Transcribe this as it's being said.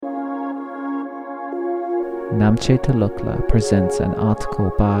Namche Talukla presents an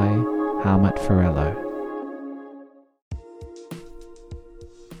article by Howmet Farello.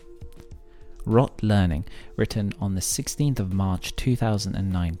 Rot Learning, written on the 16th of March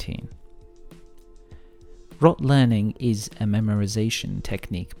 2019. Rot learning is a memorization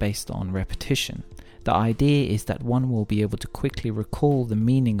technique based on repetition. The idea is that one will be able to quickly recall the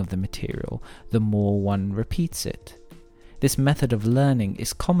meaning of the material the more one repeats it. This method of learning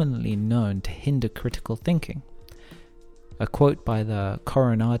is commonly known to hinder critical thinking. A quote by the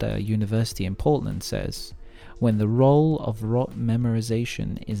Coronado University in Portland says, "When the role of rot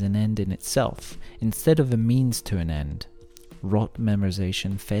memorization is an end in itself, instead of a means to an end, rot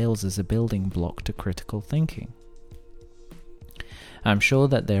memorization fails as a building block to critical thinking." I'm sure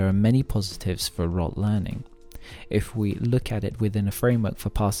that there are many positives for rot learning, if we look at it within a framework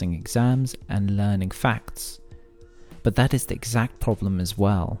for passing exams and learning facts. But that is the exact problem as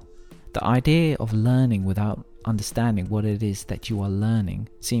well. The idea of learning without understanding what it is that you are learning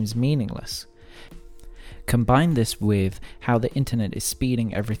seems meaningless. Combine this with how the internet is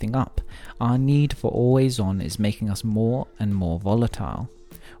speeding everything up. Our need for always on is making us more and more volatile.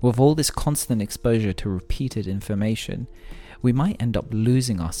 With all this constant exposure to repeated information, we might end up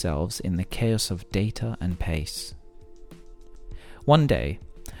losing ourselves in the chaos of data and pace. One day,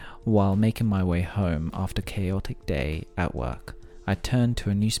 while making my way home after a chaotic day at work, I turned to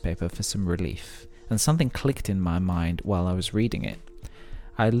a newspaper for some relief, and something clicked in my mind while I was reading it.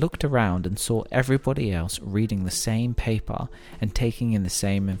 I looked around and saw everybody else reading the same paper and taking in the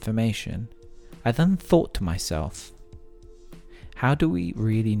same information. I then thought to myself, how do we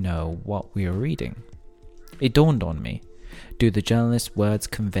really know what we are reading? It dawned on me, do the journalist's words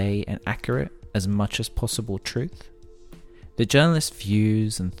convey an accurate, as much as possible truth? The journalist's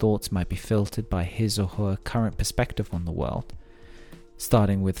views and thoughts might be filtered by his or her current perspective on the world,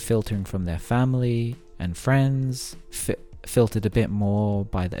 starting with filtering from their family and friends, filtered a bit more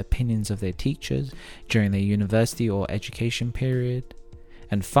by the opinions of their teachers during their university or education period,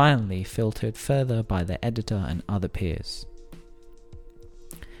 and finally filtered further by the editor and other peers.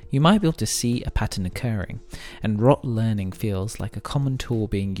 You might be able to see a pattern occurring, and rot learning feels like a common tool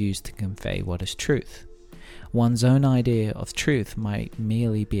being used to convey what is truth. One's own idea of truth might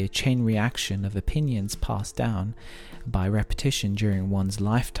merely be a chain reaction of opinions passed down by repetition during one's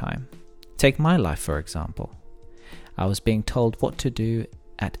lifetime. Take my life, for example. I was being told what to do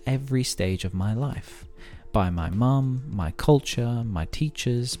at every stage of my life. By my mum, my culture, my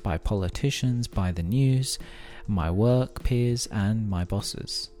teachers, by politicians, by the news, my work peers, and my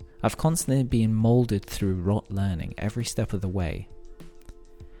bosses. I've constantly been molded through rot learning every step of the way.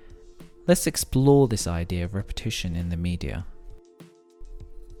 Let's explore this idea of repetition in the media.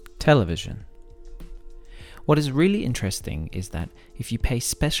 Television. What is really interesting is that if you pay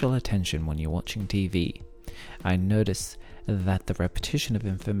special attention when you're watching TV, I notice that the repetition of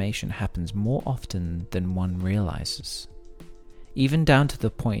information happens more often than one realizes. Even down to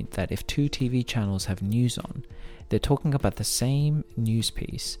the point that if two TV channels have news on, they're talking about the same news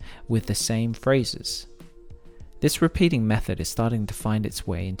piece with the same phrases. This repeating method is starting to find its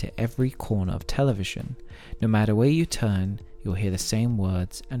way into every corner of television. No matter where you turn, you'll hear the same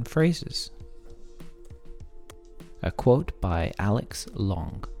words and phrases. A quote by Alex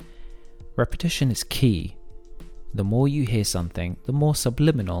Long. Repetition is key. The more you hear something, the more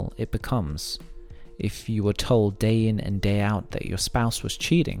subliminal it becomes. If you were told day in and day out that your spouse was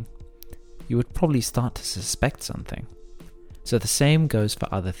cheating, you would probably start to suspect something. So the same goes for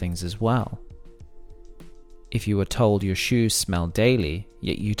other things as well. If you were told your shoes smell daily,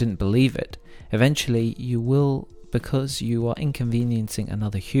 yet you didn't believe it, eventually you will, because you are inconveniencing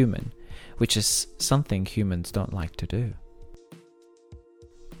another human, which is something humans don't like to do.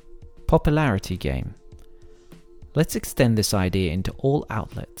 Popularity game. Let's extend this idea into all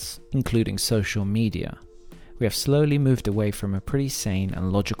outlets, including social media. We have slowly moved away from a pretty sane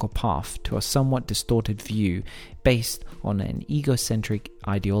and logical path to a somewhat distorted view based on an egocentric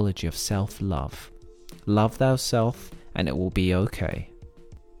ideology of self-love. Love thyself and it will be okay.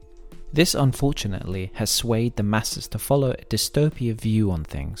 This unfortunately has swayed the masses to follow a dystopia view on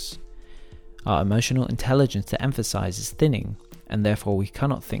things. Our emotional intelligence to emphasize is thinning, and therefore we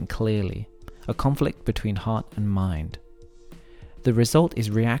cannot think clearly, a conflict between heart and mind. The result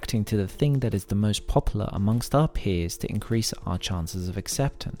is reacting to the thing that is the most popular amongst our peers to increase our chances of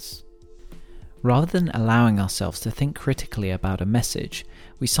acceptance. Rather than allowing ourselves to think critically about a message,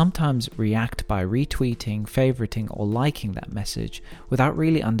 we sometimes react by retweeting, favoriting, or liking that message without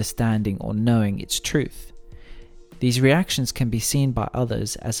really understanding or knowing its truth. These reactions can be seen by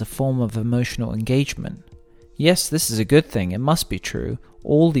others as a form of emotional engagement. Yes, this is a good thing, it must be true,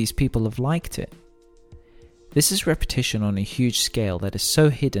 all these people have liked it. This is repetition on a huge scale that is so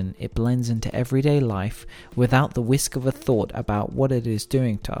hidden it blends into everyday life without the whisk of a thought about what it is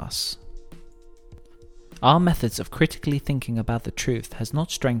doing to us. Our methods of critically thinking about the truth has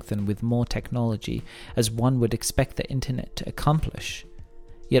not strengthened with more technology as one would expect the internet to accomplish.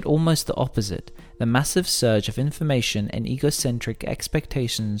 Yet almost the opposite, the massive surge of information and egocentric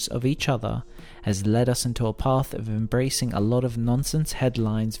expectations of each other has led us into a path of embracing a lot of nonsense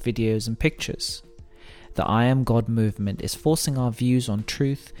headlines, videos and pictures. The I Am God movement is forcing our views on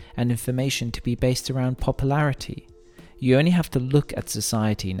truth and information to be based around popularity. You only have to look at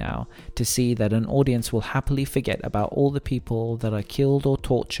society now to see that an audience will happily forget about all the people that are killed or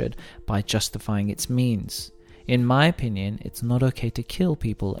tortured by justifying its means. In my opinion, it's not okay to kill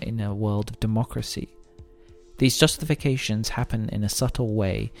people in a world of democracy. These justifications happen in a subtle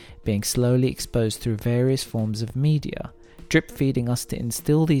way, being slowly exposed through various forms of media, drip-feeding us to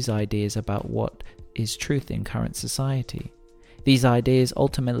instill these ideas about what is truth in current society. These ideas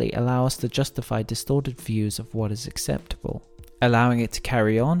ultimately allow us to justify distorted views of what is acceptable, allowing it to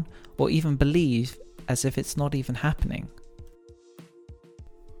carry on or even believe as if it's not even happening.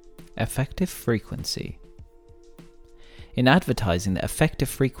 Effective frequency. In advertising, the effective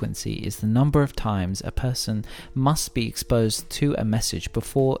frequency is the number of times a person must be exposed to a message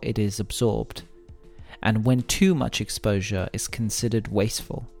before it is absorbed, and when too much exposure is considered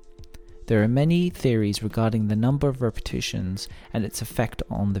wasteful. There are many theories regarding the number of repetitions and its effect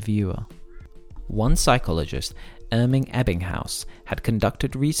on the viewer. One psychologist, Irving Ebbinghaus, had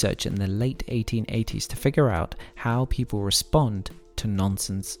conducted research in the late 1880s to figure out how people respond to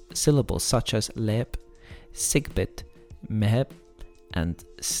nonsense syllables such as lep, sigbit, mehep, and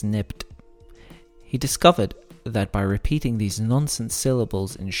snipt. He discovered that by repeating these nonsense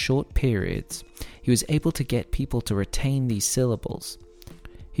syllables in short periods, he was able to get people to retain these syllables.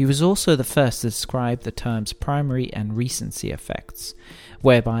 He was also the first to describe the terms primary and recency effects,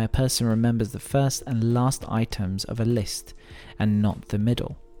 whereby a person remembers the first and last items of a list and not the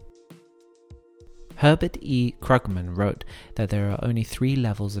middle. Herbert E. Krugman wrote that there are only 3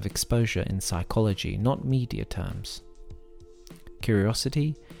 levels of exposure in psychology, not media terms: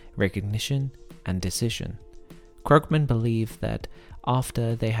 curiosity, recognition, and decision. Krugman believed that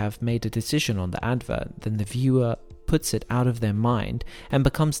after they have made a decision on the advert, then the viewer puts it out of their mind and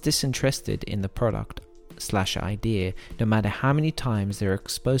becomes disinterested in the product/idea, no matter how many times they're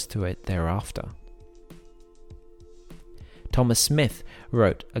exposed to it thereafter. Thomas Smith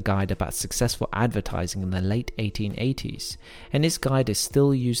wrote a guide about successful advertising in the late 1880s, and his guide is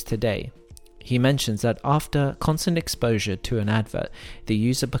still used today. He mentions that after constant exposure to an advert, the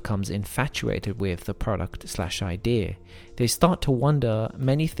user becomes infatuated with the product/idea. They start to wonder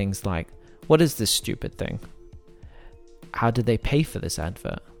many things like, what is this stupid thing? How did they pay for this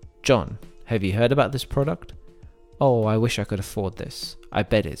advert? John, have you heard about this product? Oh, I wish I could afford this. I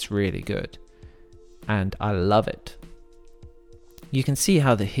bet it's really good. And I love it. You can see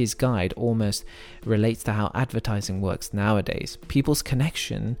how his guide almost relates to how advertising works nowadays. People's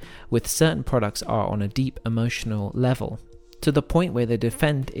connection with certain products are on a deep emotional level, to the point where they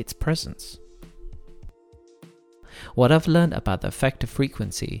defend its presence. What I've learned about the effective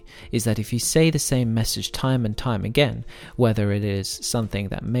frequency is that if you say the same message time and time again, whether it is something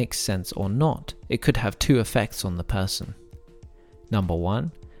that makes sense or not, it could have 2 effects on the person. Number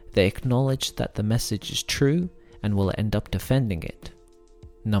 1, they acknowledge that the message is true and will end up defending it.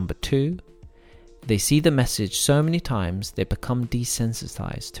 Number 2, they see the message so many times they become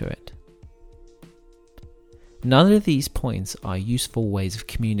desensitized to it. None of these points are useful ways of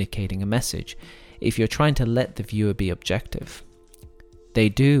communicating a message if you're trying to let the viewer be objective. They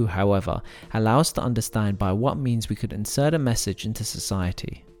do, however, allow us to understand by what means we could insert a message into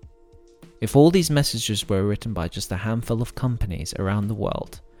society. If all these messages were written by just a handful of companies around the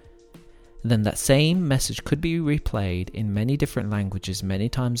world, then that same message could be replayed in many different languages many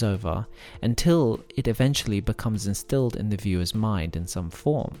times over until it eventually becomes instilled in the viewer's mind in some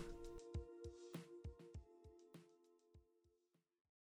form.